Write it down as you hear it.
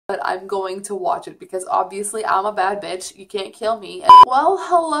but I'm going to watch it because obviously I'm a bad bitch. You can't kill me. Well,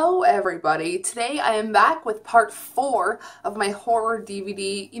 hello everybody. Today I am back with part 4 of my horror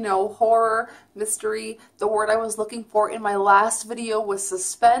DVD, horror, mystery. The word I was looking for in my last video was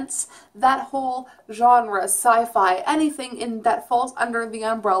suspense. That whole genre, sci-fi, anything that falls under the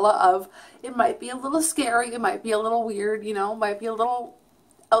umbrella of it might be a little scary, it might be a little weird, might be a little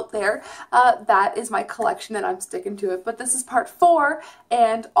out there. That is my collection and I'm sticking to it. But this is part 4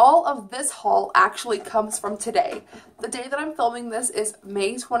 and all of this haul actually comes from today. The day that I'm filming this is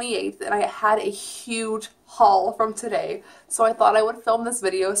May 28th and I had a huge haul from today. So I thought I would film this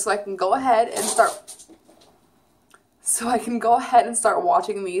video so I can go ahead and start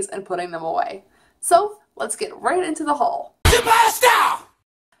watching these and putting them away. So let's get right into the haul.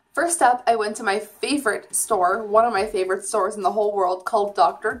 First up, I went to my favorite store, one of my favorite stores in the whole world, called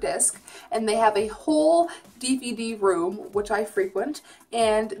Dr. Disc, and they have a whole DVD room, which I frequent,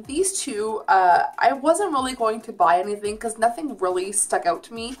 and these two, I wasn't really going to buy anything because nothing really stuck out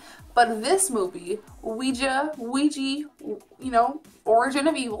to me, but this movie, Ouija, Origin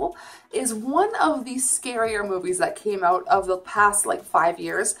of Evil, is one of the scarier movies that came out of the past, 5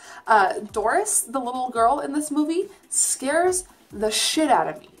 years. Doris, the little girl in this movie, scares the shit out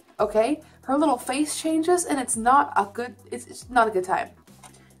of me. Okay, her little face changes and it's not a good time.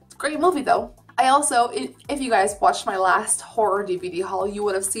 It's a great movie though. I also, if you guys watched my last horror DVD haul, you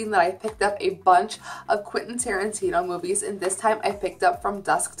would have seen that I picked up a bunch of Quentin Tarantino movies, and this time I picked up From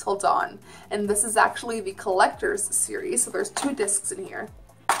Dusk Till Dawn. And this is actually the collector's series, so there's 2 discs in here,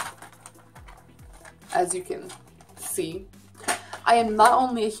 as you can see. I am not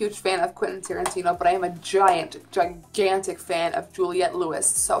only a huge fan of Quentin Tarantino, but I am a gigantic fan of Juliette Lewis,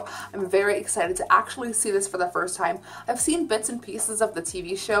 so I'm very excited to actually see this for the first time. I've seen bits and pieces of the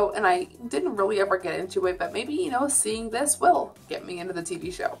TV show, and I didn't really ever get into it, but maybe, seeing this will get me into the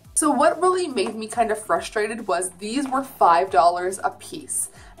TV show. So what really made me kind of frustrated was these were $5 a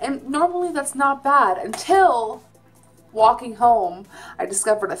piece, and normally that's not bad until walking home, I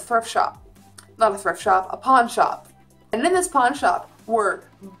discovered a thrift shop. Not a thrift shop, a pawn shop. And in this pawn shop were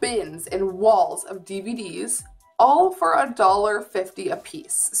bins and walls of DVDs, all for $1.50 a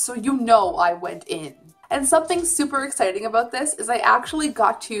piece. So I went in. And something super exciting about this is I actually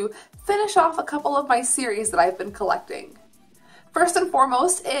got to finish off a couple of my series that I've been collecting. First and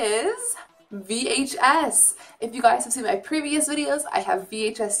foremost is VHS. If you guys have seen my previous videos, I have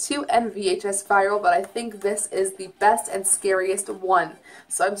VHS 2 and VHS Viral, but I think this is the best and scariest one.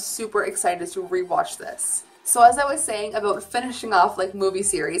 So I'm super excited to rewatch this. So as I was saying about finishing off movie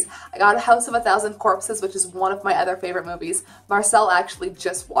series, I got House of a Thousand Corpses, which is one of my other favorite movies. Marcel actually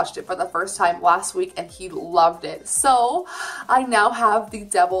just watched it for the first time last week and he loved it. So I now have The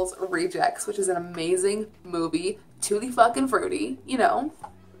Devil's Rejects, which is an amazing movie. Tutti fucking fruity,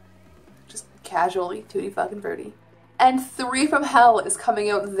 just casually tutti fucking fruity. And 3 from Hell is coming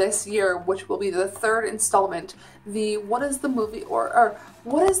out this year, which will be the 3rd installment. What is the movie, or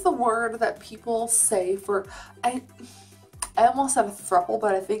what is the word that people say for, I almost said a throuple,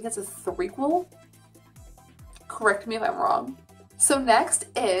 but I think it's a threequel? Correct me if I'm wrong. So next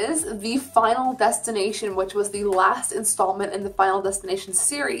is The Final Destination, which was the last installment in the Final Destination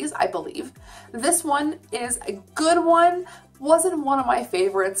series, I believe. This one is a good one. Wasn't one of my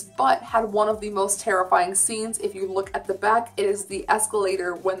favorites, but had one of the most terrifying scenes. If you look at the back, it is the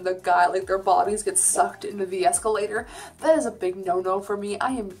escalator when the guy, their bodies get sucked into the escalator. That is a big no-no for me.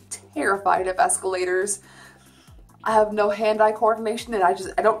 I am terrified of escalators. I have no hand-eye coordination and I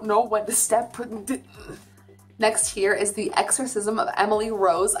don't know when to step. Next here is The Exorcism of Emily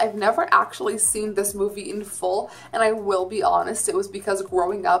Rose. I've never actually seen this movie in full, and I will be honest, it was because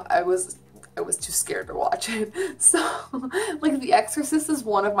growing up I was too scared to watch it. So, The Exorcist is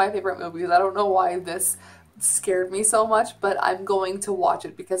one of my favorite movies. I don't know why this scared me so much, but I'm going to watch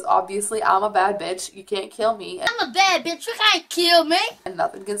it because obviously I'm a bad bitch. You can't kill me. I'm a bad bitch. You can't kill me. And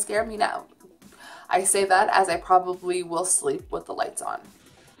nothing can scare me now. I say that as I probably will sleep with the lights on.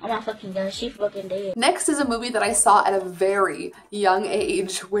 I'm not fucking done. She fucking dead. Next is a movie that I saw at a very young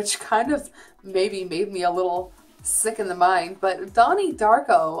age, which kind of maybe made me a little sick in the mind, but Donnie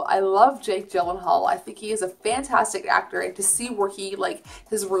Darko. I love Jake Gyllenhaal. I think he is a fantastic actor, and to see where he,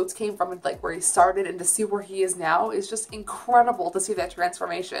 his roots came from and, where he started, and to see where he is now is just incredible to see that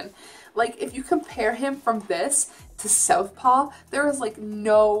transformation. If you compare him from this to Southpaw, there is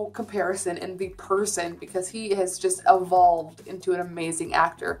no comparison in the person because he has just evolved into an amazing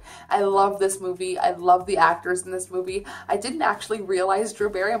actor. I love this movie. I love the actors in this movie. I didn't actually realize Drew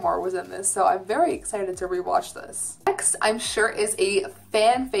Barrymore was in this, so I'm very excited to rewatch this. Next, I'm sure is a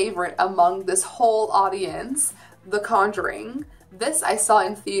fan favorite among this whole audience, The Conjuring. This I saw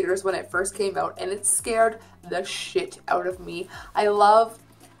in theaters when it first came out, and it scared the shit out of me.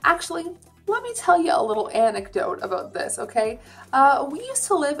 Actually, let me tell you a little anecdote about this, okay? We used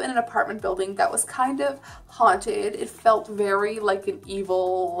to live in an apartment building that was kind of haunted. It felt very like an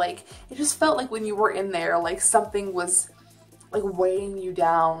evil, like, it just felt like when you were in there, like something was like weighing you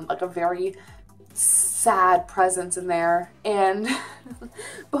down, like a very sad presence in there. And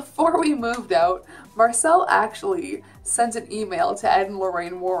before we moved out, Marcel actually sent an email to Ed and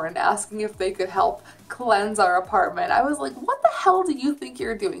Lorraine Warren asking if they could help cleanse our apartment. I was like, what the hell do you think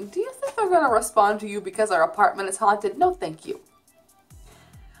you're doing? Do you think they're gonna respond to you because our apartment is haunted? No, thank you.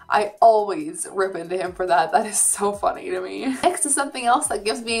 I always rip into him for that. That is so funny to me. Next is something else that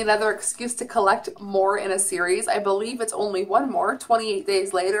gives me another excuse to collect more in a series. I believe it's only one more. 28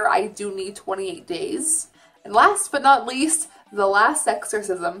 days later, I do need 28 days. And last but not least, The Last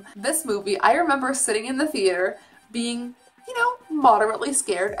Exorcism. This movie, I remember sitting in the theater being, you know, moderately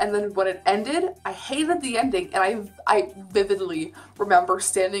scared, and then when it ended, I hated the ending, and I vividly remember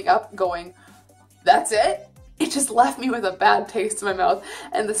standing up going, that's it? It just left me with a bad taste in my mouth.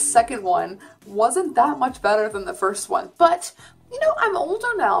 And the second one wasn't that much better than the first one. But, you know, I'm older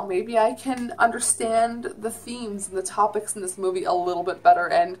now. Maybe I can understand the themes and the topics in this movie a little bit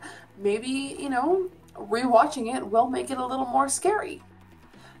better. And maybe, you know, rewatching it will make it a little more scary.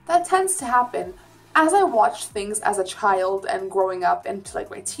 That tends to happen. As I watched things as a child and growing up into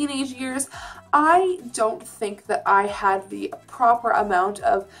like my teenage years, I don't think that I had the proper amount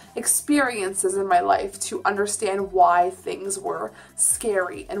of experiences in my life to understand why things were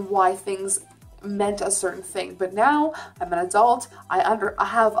scary and why things meant a certain thing. But now I'm an adult,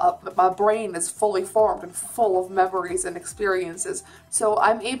 my brain is fully formed and full of memories and experiences, so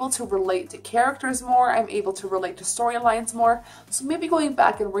I'm able to relate to characters more, I'm able to relate to storylines more, so maybe going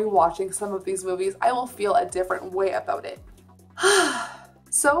back and rewatching some of these movies, I will feel a different way about it.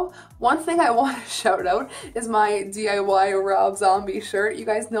 So, one thing I want to shout out is my DIY Rob Zombie shirt. You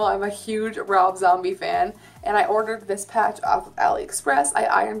guys know I'm a huge Rob Zombie fan, and I ordered this patch off of AliExpress. I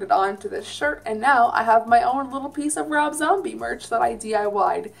ironed it onto this shirt, and now I have my own little piece of Rob Zombie merch that I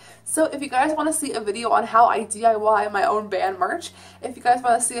DIY'd. So if you guys want to see a video on how I DIY my own band merch, if you guys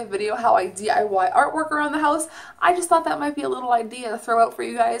want to see a video how I DIY artwork around the house, I just thought that might be a little idea to throw out for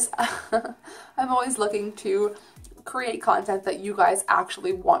you guys. I'm always looking to create content that you guys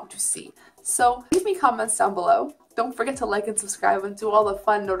actually want to see. So leave me comments down below. Don't forget to like and subscribe and do all the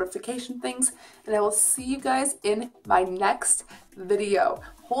fun notification things, and I will see you guys in my next video.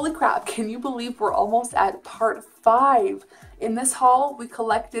 Holy crap, can you believe we're almost at part 5? In this haul, we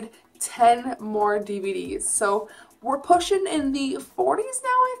collected 10 more DVDs. So we're pushing in the 40s now,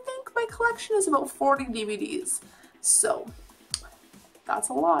 I think. My collection is about 40 DVDs. So that's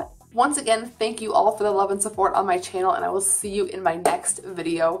a lot. Once again, thank you all for the love and support on my channel, and I will see you in my next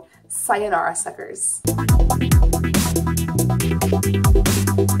video. Sayonara, suckers.